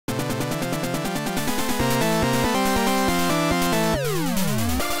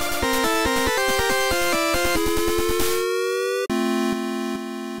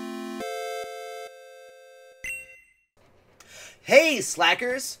Hey,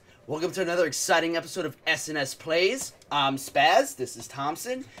 slackers! Welcome to another exciting episode of SNS Plays. I'm Spaz, this is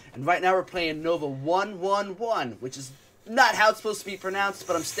Thompson, and right now we're playing Nova 111, which is not how it's supposed to be pronounced,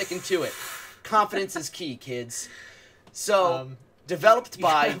 but I'm sticking to it. Confidence is key, kids. So, developed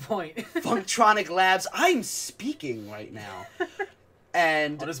by Functronic Labs. I'm speaking right now.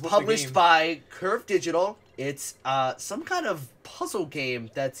 And published by Curve Digital. It's some kind of puzzle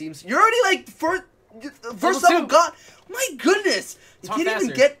game that seems... You're already like... First level got... My goodness! You can't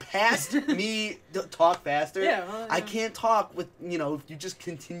even get past me talk faster. Yeah, well, I can't talk with, you just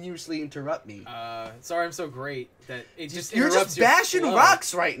continuously interrupt me. Sorry I'm so great that it just You're interrupts just bashing flow.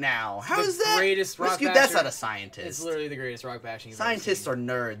 rocks right now. How is that? Greatest rock basher. That's not a scientist. It's literally the greatest rock bashing you've Scientists ever are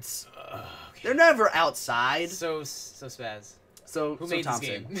nerds. Okay. They're never outside. So Spaz. So Who made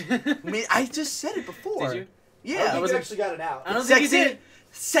Thompson. this game? I just said it before. Did you? Yeah. I don't think you actually got it out. I don't think you did.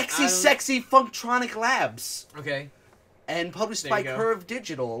 Sexy Functronic Labs. Okay. And published by Curve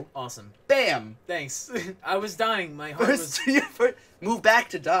Digital. Awesome. Bam. Thanks. I was dying. My heart was... Move back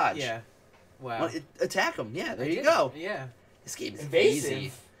to dodge. Yeah. Wow. Well, attack him. Yeah, there you go. Yeah. This game is invasive.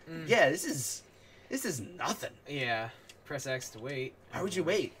 easy. Yeah, this is nothing. Yeah. Press X to wait. Why would you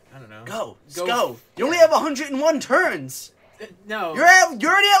wait? I don't know. Go. You only have 101 turns. No. You're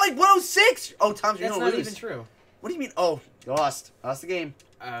already at like 106. Oh, Thompson, That's you don't not lose. even true. What do you mean? Oh, you lost. Lost the game.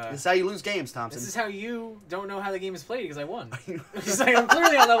 This is how you lose games, Thompson. This is how you don't know how the game is played because I won. Because I'm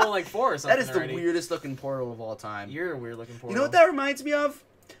clearly on level like 4 or something. That is the weirdest looking portal of all time. You're a weird looking portal. You know what that reminds me of?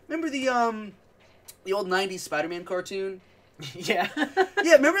 Remember the old '90s Spider-Man cartoon? Yeah.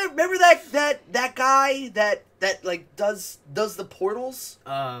 Yeah. Remember that guy that like does the portals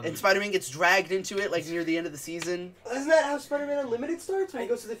and Spider-Man gets dragged into it like near the end of the season. Isn't that how Spider-Man Unlimited starts when he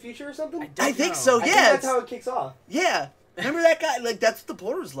goes to the future or something? I think so. Yeah. I think that's how it kicks off. Yeah. Remember that guy? Like that's what the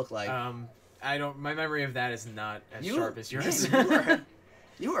portals look like. I don't. My memory of that is not as sharp as yours. Man,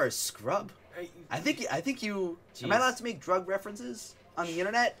 you are a scrub. I think you. Jeez. Am I allowed to make drug references on the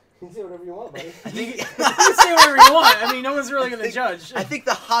internet? You can say whatever you want, buddy. I think You can say whatever you want. I mean, no one's really gonna judge. I think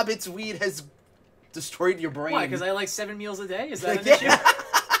the Hobbit's weed has destroyed your brain. Why? Because I like 7 meals a day? Is that an Yeah. issue?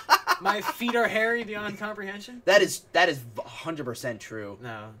 My feet are hairy beyond comprehension. That is 100% true.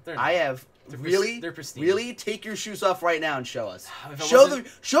 No, they're not. I have They're really pristine. take your shoes off right now and show us. If I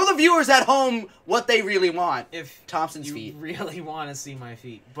Show the viewers at home what they really want. If Thompson's you feet. really want to see my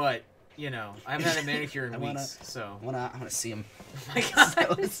feet, but I haven't had a manicure in weeks, so. I wanna see him. Oh my God. I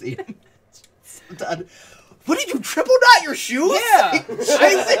wanna see him. I'm done. What did you triple knot your shoes? Yeah. Jesus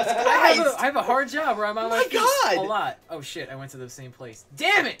Christ. I have a hard job where I'm on my feet God. a lot. Oh shit! I went to the same place.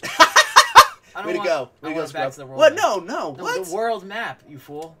 Damn it! Way to go. I want back to the world. What? Map. No. What? The world map, you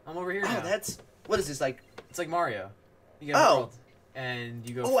fool! I'm over here now. What is this like? It's like Mario. You got a world, and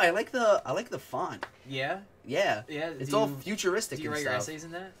you go. Oh, I like the font. Yeah. Yeah. Yeah. It's all futuristic. Do you write your essays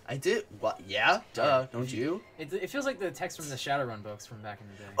in that? I did. What? Yeah. Duh. Don't you? It feels like the text from the Shadowrun books from back in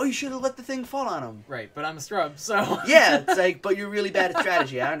the day. Oh, you should have let the thing fall on him. Right, but I'm a scrub, so. Yeah, it's like, but you're really bad at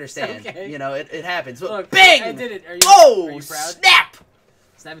strategy. I understand. Okay. It happens. Look, bang! I did it. Are you proud? Snap!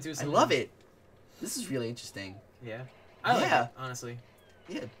 Snap into a I symbol. love it. This is really interesting. Yeah. I like it, honestly.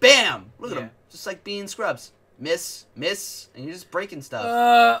 Yeah. Bam! Look at Yeah. him. Just like being scrubs. Miss, and you're just breaking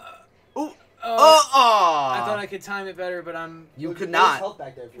stuff. Ooh. I thought I could time it better, but I'm You could not.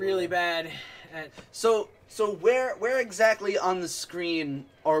 really bad at... So where exactly on the screen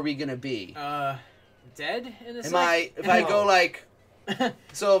are we gonna be? Dead in a If sec? I go like,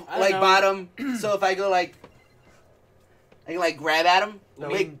 so I like don't know. bottom, so if I go like, I can like grab at him. No.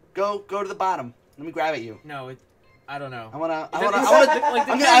 Wait, go to the bottom. Let me grab at you. No, I don't know. I wanna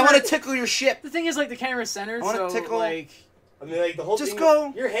camera- tickle your ship. The thing is, like, the camera's centered, I wanna so, tickle- like... I mean, like, the whole Just thing...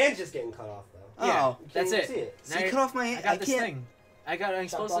 go. Your hand's just getting cut off, though. Yeah, Oh. that's You it. can't even see it. So you cut off my hand. I got this can't. thing. I got an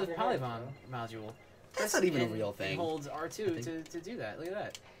Chopped off explosive your hand, polygon module. That's not even a And real It thing. holds R2 to do that. Look at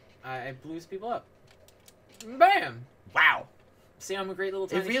that. I blew people up. Bam! Wow. See, I'm a great little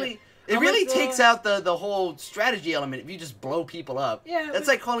tiny ship. It How really much, takes out the whole strategy element if you just blow people up. Yeah, That's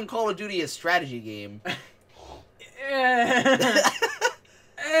like calling Call of Duty a strategy game. I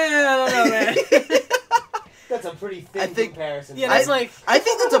don't know, man. That's a pretty thin comparison. Yeah, that's like... I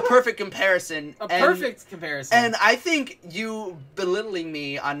think that's a perfect comparison. perfect comparison. And I think you belittling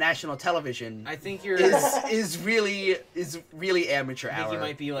me on national television I think you're... is really amateur hour. I think you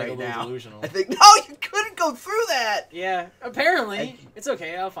might be like right a little now. delusional. I think no, you couldn't go through that. Yeah, apparently. It's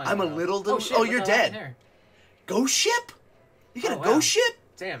okay, I'll find I'm out. a little Oh, shit, oh, what you're the hell happened dead. here? Ghost ship? You got Oh, a wow. ghost ship?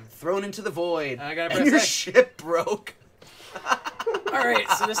 Damn. Thrown into the void. I gotta and press your X. ship broke. Alright,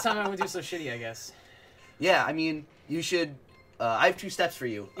 so this time I won't do so shitty, I guess. Yeah, I mean, you should... I have 2 steps for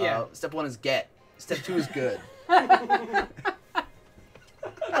you. Yeah. Step 1 is get. Step 2 is good.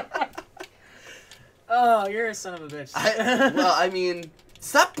 Oh, you're a son of a bitch. Well, I mean,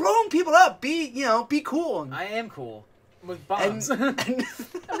 stop blowing people up. Be cool. I am cool with bombs. And I'm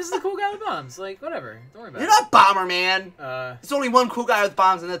just the cool guy with bombs. Like, whatever. Don't worry about you're it. not Bomber Man. It's There's only one cool guy with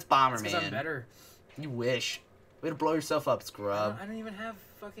bombs, and that's Bomber because Man. I'm better. You wish. Way to blow yourself up, scrub. I don't even have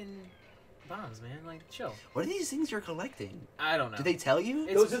fucking bombs, man. Like, chill. What are these things you're collecting? I don't know. Did they tell you?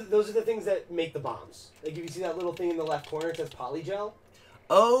 Those are the things that make the bombs. Like if you see that little thing in the left corner, it says polygel.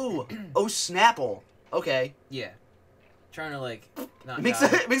 Oh, Snapple. Okay. Yeah. Trying to like not It makes die.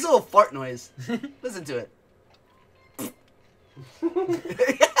 it makes a little fart noise. Listen to it.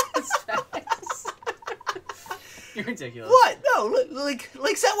 You're ridiculous. What? No, like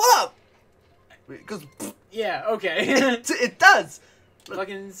set one up. Because Yeah. Okay. it does.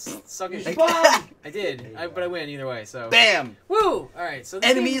 Fucking suck it. Like- Bomb! I did. But I win either way. So. Bam. Woo! All right. So this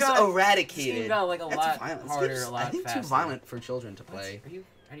Enemies game got, This eradicated. game got like a That's lot violent. This harder, game's, a lot I think faster. too violent for children to What? play. Are you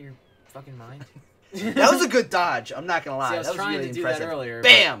out of your fucking mind? That was a good dodge. I'm not gonna lie. See, I was that was trying really to do impressive. that earlier.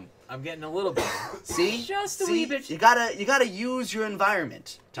 Bam. I'm getting a little bit. See? Just a See? wee bit. You gotta use your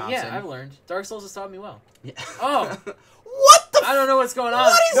environment, Thompson. Yeah, I've learned. Dark Souls has taught me well. Yeah. Oh. What the? I don't know what's going on.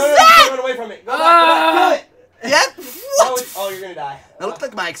 What is No, that? run away from it. Go Ah! back. Yeah. No, What? oh, you're gonna die. That looked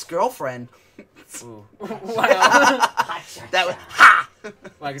like my ex-girlfriend. Ooh. Wow. That was ha.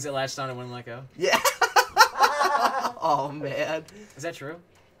 Why? Because it latched on and wouldn't let go. Yeah. Oh man. Is that true?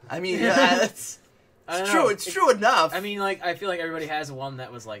 I mean, yeah, it's I don't true. know. It's true enough. I mean, like, I feel like everybody has one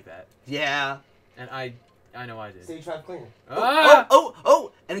that was like that, yeah. and I know I did. Stage 5 clear. Ah!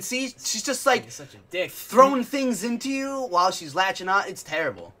 Oh, and see, she's just like You're such a dick. throwing things into you while she's latching on. It's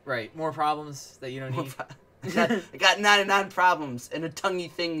terrible. Right. More problems that you don't need. I got 99 problems, and a tonguey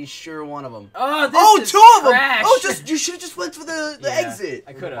thing is sure one of them. Oh, this Oh, is two of them! trash. Oh, you should have just went for the Yeah, exit.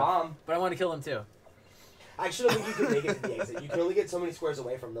 I With could a have, bomb. but I want to kill him too. Actually, I don't think you can make it to the exit. You can only get so many squares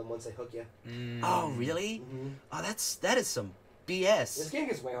away from them once they hook you. Oh, really? Mm-hmm. Oh, that is some This BS. game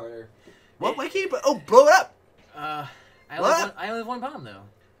gets way harder. What? Why can't you? Oh, blow it up! I What? only have one bomb though.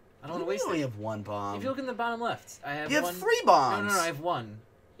 I don't want to waste only it. have one bomb. If you look in the bottom left, I have You have one. 3 bombs. No, I have one.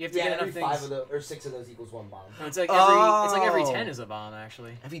 You have to Yeah, get enough every things. 5 of those or 6 of those equals 1 bomb. No, it's like every Oh. 10 is a bomb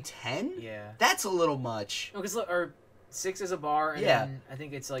actually. Every 10? Yeah. That's a little much. No, because or 6 is a bar, and Yeah. then I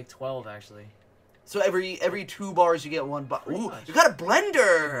think it's like 12 actually. So every 2 bars you get 1 bomb. Pretty Ooh, much. you got a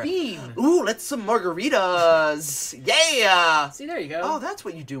blender. Beam. Ooh, let's some margaritas. Yeah. See, there you go. Oh, that's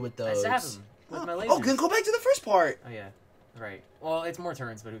what you do with I those. zap him with my lasers. Oh, then go back to the first part. Oh yeah, right. Well, it's more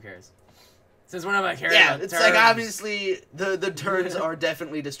turns, but who cares? Since we're not about caring Yeah, about it's turns. like obviously the turns are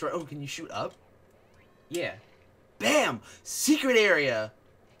definitely destroyed. Oh, can you shoot up? Yeah. Bam! Secret area.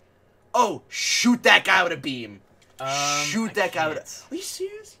 Oh, shoot that guy with a beam. Shoot I that guy with can't. a... Are you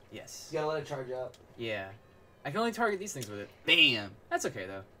serious? Yes. You gotta let it charge up. Yeah. I can only target these things with it. Bam. That's okay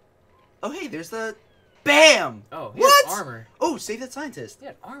though. Oh, hey, there's the... Bam! Oh, he What? has armor. Oh, save that scientist. He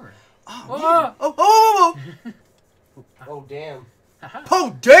had armor. Oh, Whoa! man. Oh. Oh, damn. Haha.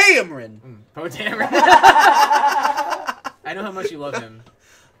 Oh, damn, Rin. Poe Dameron. I know how much you love him.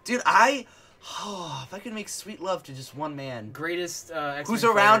 Dude, if I could make sweet love to just one man Greatest X-Men who's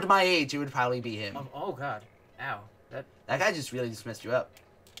fighter around my age, it would probably be him. Oh god. Ow. That guy just really just messed you up.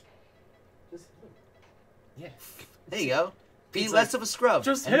 Yeah. There you go. Be It's less like, of a scrub,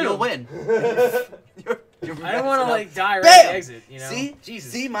 just and hit you'll him. win. You're I don't want to messing up. like die right Bam! at the exit, you know. See?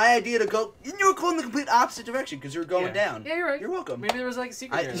 Jesus. See, my idea to go... You were going the complete opposite direction because you're going Yeah. down. Yeah, you're right. You're welcome. Maybe there was like a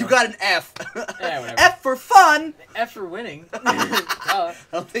secret there. You though. got an F. Yeah, whatever. F for fun. F for winning. Duh. I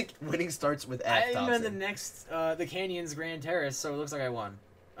don't think winning starts with F, I'm in the Thompson. next, the Canyon's Grand Terrace, so it looks like I won.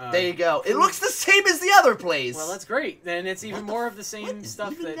 There you go. It looks the same as the other place. Well, that's great. Then it's even What the more of the What same is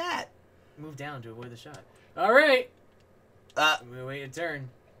stuff even that? move down to avoid the shot. All right. We wait a turn.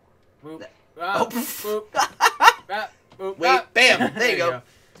 Boop. Oh. Boop. Boop. Wait, bam. There you go.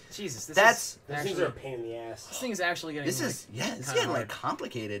 Jesus, this That's- is Those actually, things are a pain in the ass. this thing is actually getting. This is it's kinda getting like hard.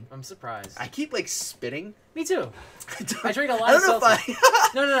 complicated. I'm surprised. I keep like spitting. Me too. I drank a lot I of don't know seltzer. if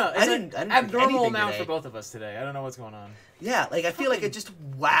I. No. It's I didn't an drink abnormal anything amount today. for both of us today. I don't know what's going on. Yeah, like I feel like it just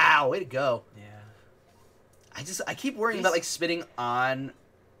wow, way to go. Yeah. I keep worrying about like spitting on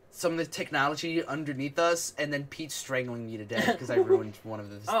some of the technology underneath us, and then Pete strangling me to death because I ruined one of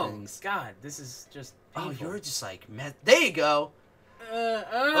those Oh things. God, this is just. Oh, Painful. you're just like there you go.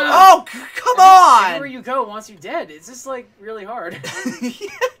 Oh, come on! Everywhere you go wants you dead. It's just like really hard. It's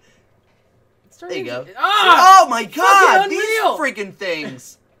There you go. Ah! Oh my God! These unreal! freaking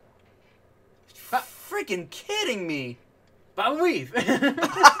things! Ba- Freaking kidding me! Bob and weave.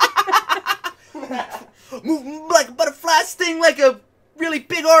 Move like a butterfly, sting like a really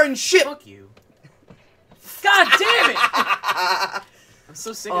big orange ship. Fuck you. God damn it! I'm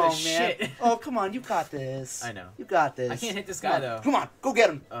so sick of Oh this man. shit. Oh come on, you got this. I know. You got this. I can't hit this Come guy on. though. Come on, go get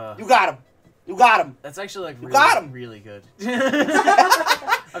him. Uh, You got him. You got him. That's actually like You really, got him. really good.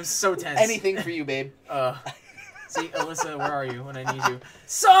 I'm so tense. Anything for you, babe. See, Alyssa, where are you when I need you?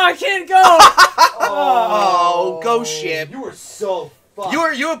 So I can't go. Oh, go ship. You were so fucked.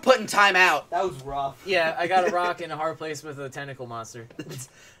 You were putting time out. That was rough. Yeah, I got a rock in a hard place with a tentacle monster.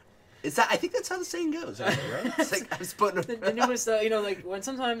 Is that? I think that's how the saying goes, right? It's like I was putting. The newest, you know, like when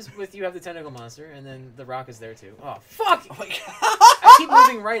sometimes with you have the tentacle monster and then the rock is there too. Oh fuck! Oh my God. I keep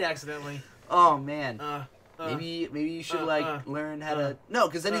moving right accidentally. Oh man. Maybe you should learn how to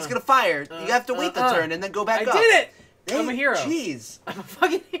because then he's gonna fire. You have to wait the turn and then go back up. I did it. Hey, I'm a hero. Jeez. I'm a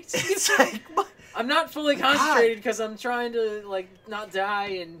fucking. It's like, I'm not fully concentrated because I'm trying to like not die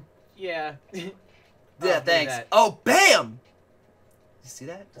and yeah. Yeah, thanks. Oh, bam! You see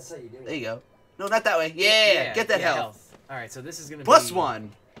that? That's how you do it. There you go. No, not that way. Yeah, get that health. All right, so this is gonna Plus be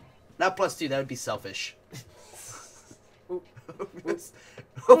one, not plus two. That would be selfish. Boop.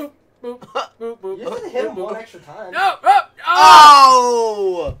 Boop. Boop, boop, boop, You have to hit him one extra time. No!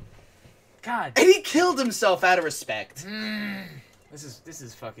 Oh! God. And he killed himself out of respect. This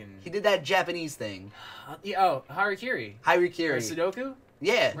is fucking. He did that Japanese thing. Yeah, oh, Harikiri. Or Harikiri. Sudoku?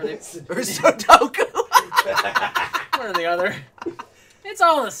 Yeah. Or, they, Or Sudoku. one or the other. It's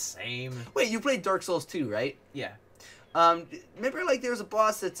all the same. Wait, you played Dark Souls 2, right? Yeah. Remember, like, there was a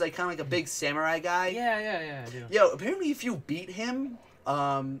boss that's, like, kind of like a big samurai guy? Yeah, I do. Yo, apparently if you beat him,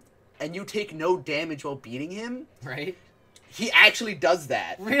 and you take no damage while beating him, Right? he actually does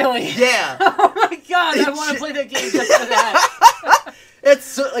that. Really? Yeah. Oh my god, I want to play that game just for that. It's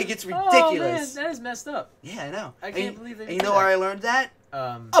so, like, it's ridiculous. Oh man, that is messed up. Yeah, I know. I can't believe they And you did know that. where I learned that?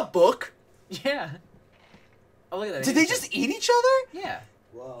 Um, A book. yeah. Oh, look at that. Did they just eat each other? Yeah.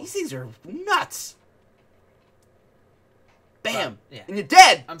 Whoa. These things are nuts. Bam. Yeah. And you're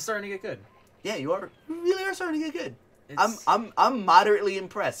dead. I'm starting to get good. Yeah, you are. You really are starting to get good. It's... I'm moderately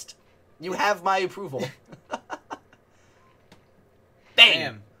impressed. You have my approval. Bang.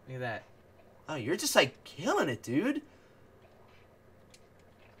 Bam. Look at that. Oh, you're just like killing it, dude.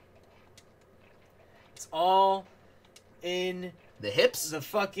 It's all in The hips? the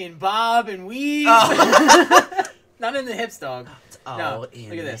fucking bob and weave. Oh. Not in the hips, dog. Oh, No, in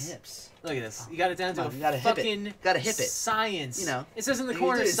look at the this. hips. Look at this. You got it down to Oh, a you gotta hip it. fucking Gotta hip it. science. You know. It says in the You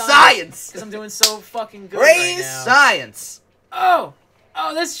corner do science. science. Because I'm doing so fucking good Raise right now. science. Oh!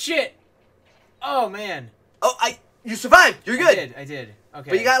 Oh, this shit! Oh, man. Oh, you survived. You're good. I did. Okay.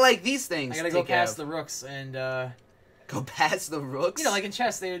 But you got like these things. I gotta to go take care past of. the rooks and, Go past the rooks. you know, like in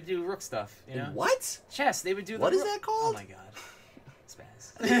chess, they would do rook stuff, you know? What? Chess, they would do the What is rook- that called? Oh my god.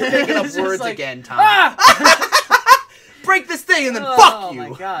 Spaz. You're making up It's just words like, again, Tom. Ah! Break this thing and then Oh fuck you. my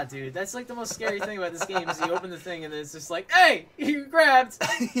god, dude. That's like the most scary thing about this game is you open the thing and it's just like, hey, you grabbed.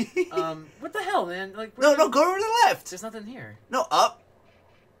 What the hell, man? Like, No, go over to the left. There's nothing here. No, up.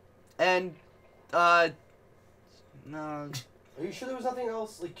 And, no. Are you sure there was nothing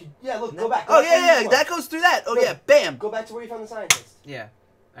else? Like, yeah, look, go back. Oh, yeah, that goes through that. Oh, Look. yeah, bam. Go back to where you found the scientist. Yeah,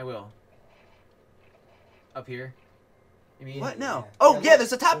 I will. Up here? You mean? What? No. Yeah. Oh, Yeah, yeah, look,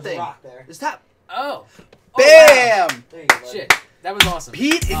 there's a top there's a thing. rock there. There's top. Oh. Oh, Bam! wow. There you go, buddy. Shit, that was awesome.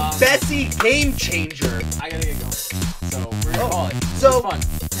 Pete Imbesi game changer. I gotta get going. So, we're gonna call it. So- It was fun.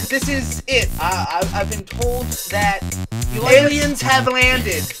 This is it. I've been told that You like aliens have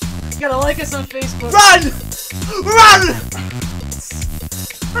landed. You gotta like us on Facebook. Run! Run!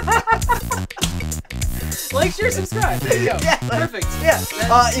 Like, share, subscribe. There you go. Yeah. Perfect. Yeah.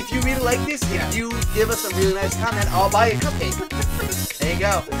 That's- If you really like this, if you give us a really nice comment, I'll buy you a cupcake. There you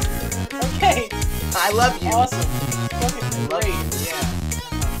go. Okay. I love you. Awesome. Fucking Love great. you. Yeah.